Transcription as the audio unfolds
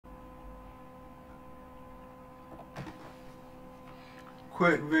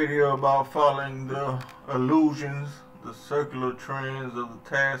quick video about following the illusions, the circular trends of the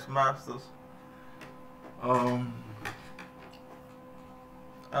Taskmasters. I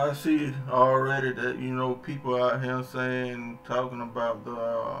see already that people out here talking about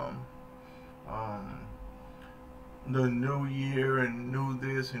the new year and new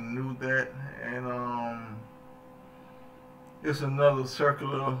this and new that, and it's another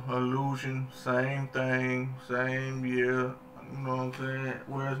circular illusion, same thing, same year. You know what I'm saying?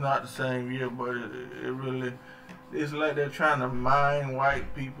 Well, it's not the same year, but it really, it's like they're trying to mind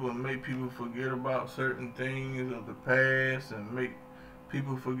white people and make people forget about certain things of the past and make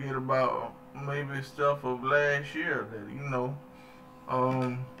people forget about maybe stuff of last year that,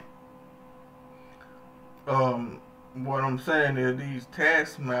 what I'm saying is these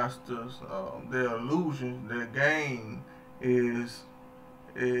taskmasters, their illusions, their game is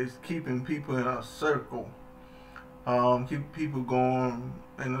keeping people in a circle. Keep people going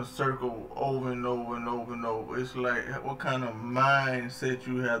in a circle over and over and over and over. It's like what kind of mindset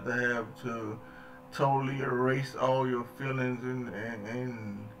you have to totally erase all your feelings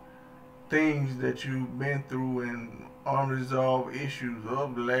and things that you've been through and unresolved issues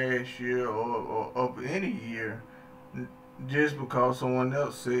of last year or of any year, just because someone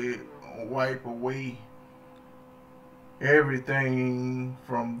else said wipe away everything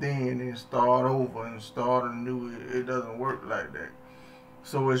from then and start over and start anew. It doesn't work like that.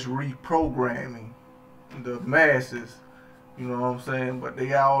 So it's reprogramming the masses, you know what I'm saying? But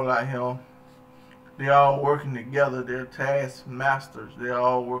they all out here, they all working together. They're taskmasters. They're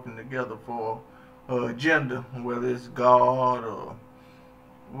all working together for an agenda, whether it's God or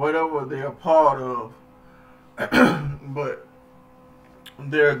whatever they're a part of. But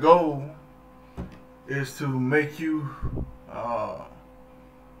their goal is to make you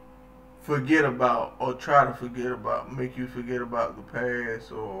forget about, or try to forget about, make you forget about the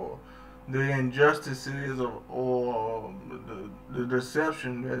past or the injustices or the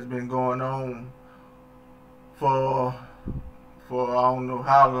deception that's been going on for I don't know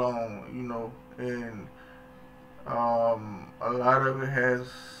how long, and a lot of it has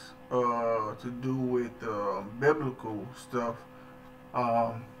to do with biblical stuff,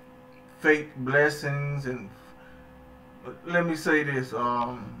 fake blessings. And let me say this,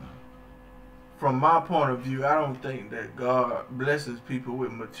 from my point of view, I don't think that God blesses people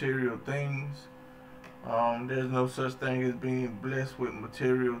with material things. There's no such thing as being blessed with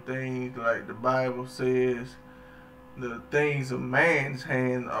material things. Like the Bible says, the things of man's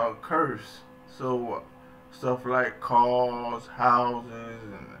hand are cursed. So stuff like cars, houses,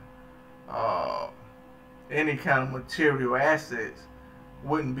 and any kind of material assets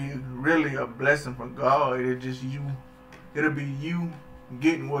wouldn't be really a blessing from God. It'll be you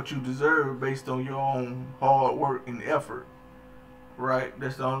getting what you deserve based on your own hard work and effort, right?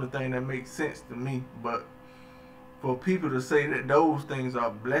 That's the only thing that makes sense to me. But for people to say that those things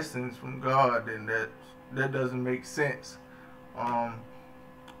are blessings from God, then that doesn't make sense.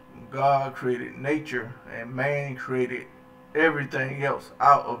 God created nature, and man created everything else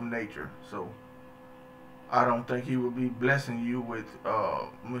out of nature. So I don't think he would be blessing you with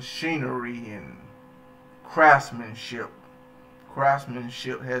machinery and craftsmanship.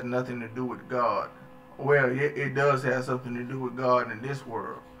 Craftsmanship has nothing to do with God. Well, it does have something to do with God in this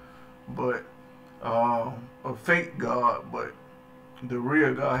world, but a fake God. But the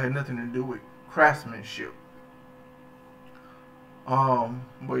real God had nothing to do with craftsmanship.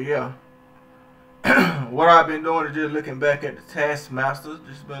 But yeah, what I've been doing is just looking back at the Taskmasters.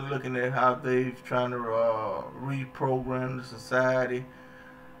 Just been looking at how they've trying to reprogram the society.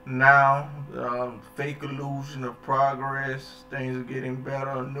 Now, fake illusion of progress. Things are getting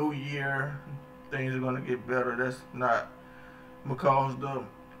better. New year, things are going to get better. That's not because the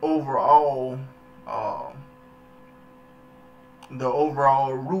overall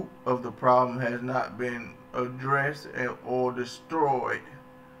root of the problem has not been addressed or destroyed.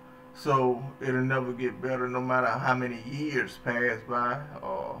 So it'll never get better, no matter how many years pass by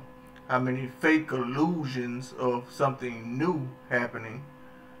or how many fake illusions of something new happening,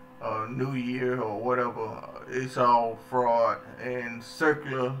 new year or whatever. It's all fraud and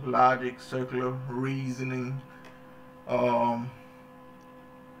circular logic, circular reasoning, and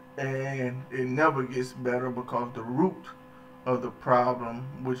it never gets better because the root of the problem,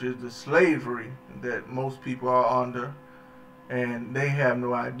 which is the slavery that most people are under, and they have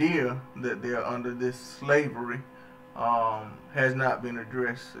no idea that they're under this slavery, has not been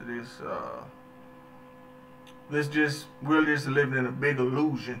addressed. We're just living in a big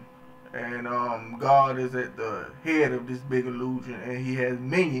illusion, and God is at the head of this big illusion, and he has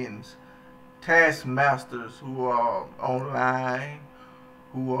minions, taskmasters who are online,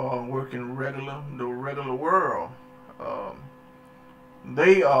 who are working the regular world.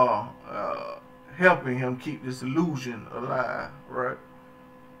 They are helping him keep this illusion alive, right?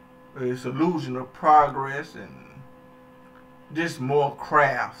 This illusion of progress and just more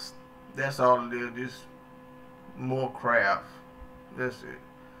crafts. That's all it is, just more craft. That's it.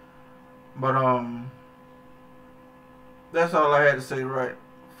 But that's all I had to say right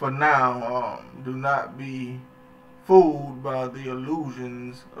for now. Do not be fooled by the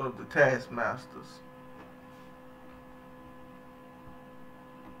illusions of the Taskmasters.